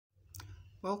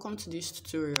Welcome to this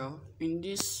tutorial. In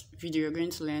this video, you're going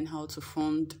to learn how to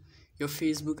fund your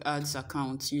Facebook ads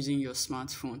account using your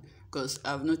smartphone, because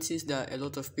I've noticed that a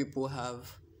lot of people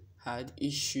have had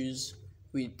issues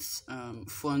with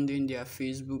funding their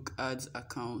Facebook ads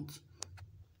account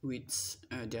with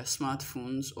their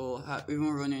smartphones, or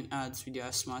even running ads with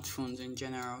their smartphones in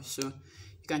general. So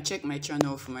you can check my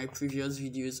channel for my previous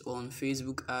videos on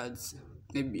Facebook ads.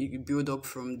 Maybe you build up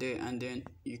from there and then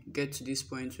you get to this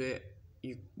point where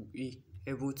you be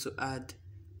able to add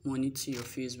money to your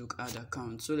Facebook ad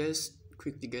account. So let's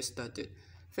quickly get started.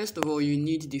 First of all, you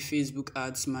need the Facebook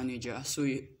ads manager. So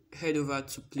you head over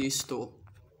to Play Store.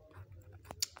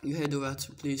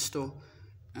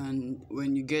 And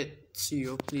when you get to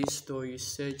your Play Store, you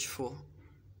search for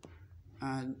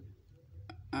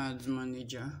ads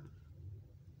manager,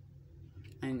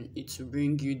 and it will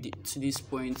bring you to this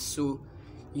point. So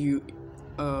you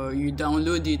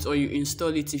download it or you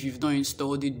install it if you've not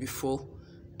installed it before,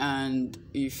 and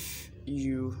if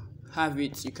you have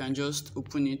it, you can just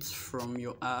open it from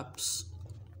your apps.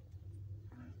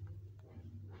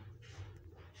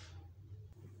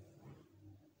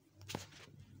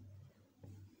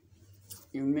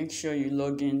 You make sure you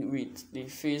log in with the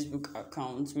Facebook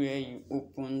account where you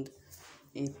opened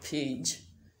a page.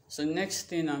 So next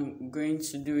thing I'm going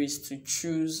to do is to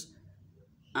choose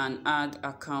an ad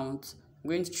account. I'm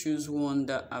going to choose one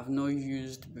that I've not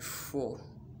used before.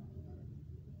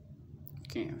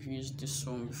 Okay, I've used this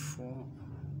one before.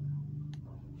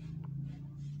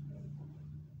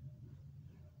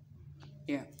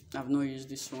 Yeah, I've not used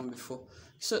this one before.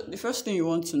 So the first thing you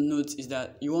want to note is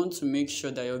that you want to make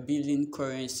sure that your billing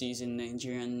currency is in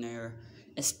Nigerian naira,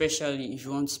 especially if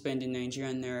you want to spend in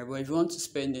Nigerian naira. But if you want to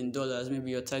spend in dollars, maybe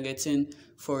you're targeting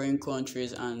foreign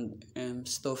countries and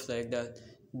stuff like that,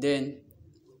 then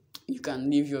you can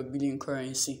leave your billing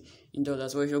currency in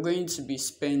dollars. But if you're going to be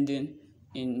spending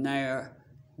in naira,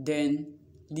 then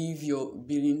leave your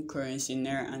billing currency in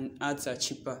naira, and ads are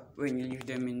cheaper when you leave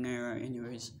them in naira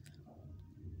anyways.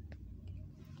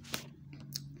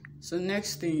 So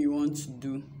next thing you want to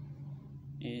do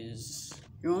is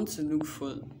you want to look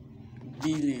for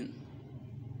billing.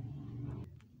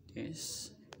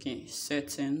 Yes, okay,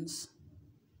 settings.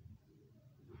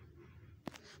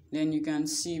 Then you can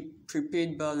see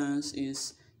prepaid balance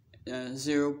is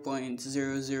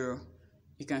 0.00.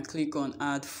 You can click on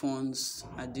add funds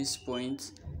at this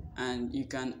point, and you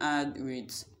can add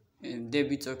with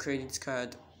debit or credit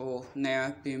card, or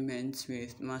naira payments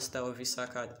with Master or Visa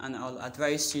card. And I'll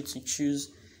advise you to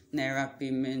choose naira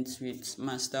payments with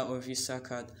Master or Visa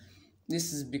card.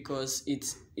 This is because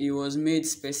it was made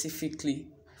specifically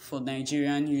for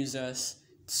Nigerian users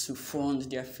to fund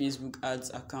their Facebook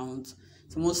ads account.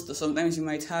 So sometimes you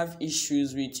might have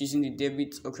issues with using the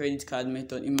debit or credit card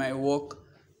method. It might work,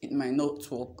 it might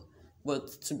not work, but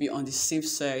to be on the safe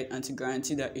side and to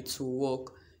guarantee that it will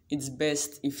work, it's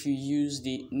best if you use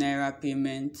the naira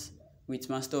payment with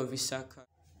Master or Visa card.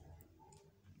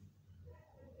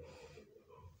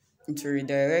 It will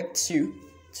redirect you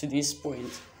to this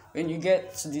point. When you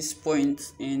get to this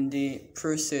point in the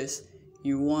process,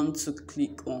 you want to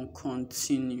click on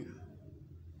continue.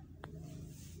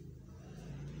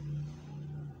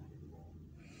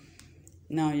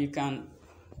 Now you can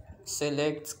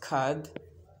select card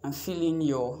and fill in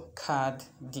your card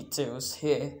details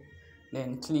here.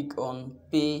 Then click on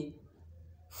pay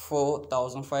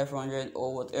 4,500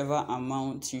 or whatever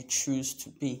amount you choose to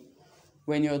pay.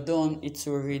 When you're done, it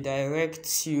will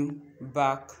redirect you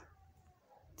back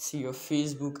to your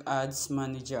Facebook ads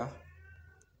manager,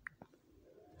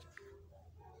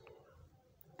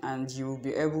 and you will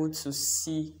be able to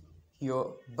see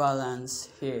your balance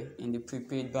here in the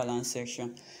prepaid balance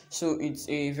section. So it's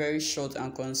a very short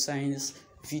and concise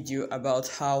video about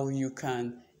how you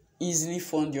can easily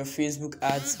fund your Facebook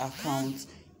ads account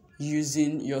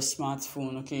using your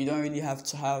smartphone. Okay, you don't really have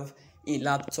to have a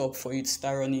laptop for you to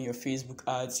start running your Facebook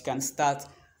ads. You can start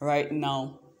right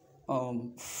now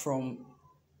from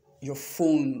your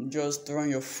phone. Just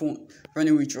run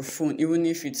it with your phone. Even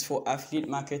if it's for affiliate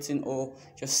marketing or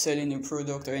just selling a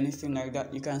product or anything like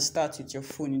that, you can start with your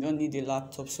phone. You don't need a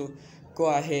laptop. So go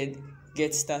ahead,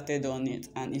 get started on it.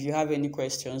 And if you have any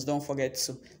questions, don't forget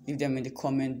to leave them in the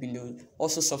comment below.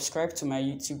 Also subscribe to my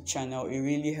YouTube channel. It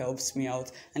really helps me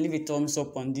out. And leave a thumbs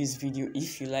up on this video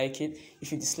if you like it.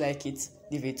 If you dislike it,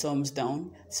 leave a thumbs down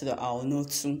so that I'll know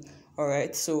too.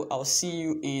 Alright, so I'll see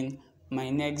you in my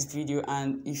next video.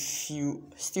 And if you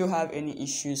still have any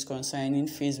issues concerning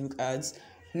Facebook ads,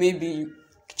 maybe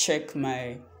check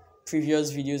my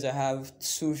previous videos. I have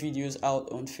 2 videos out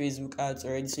on Facebook ads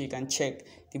already, so you can check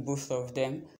the both of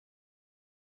them.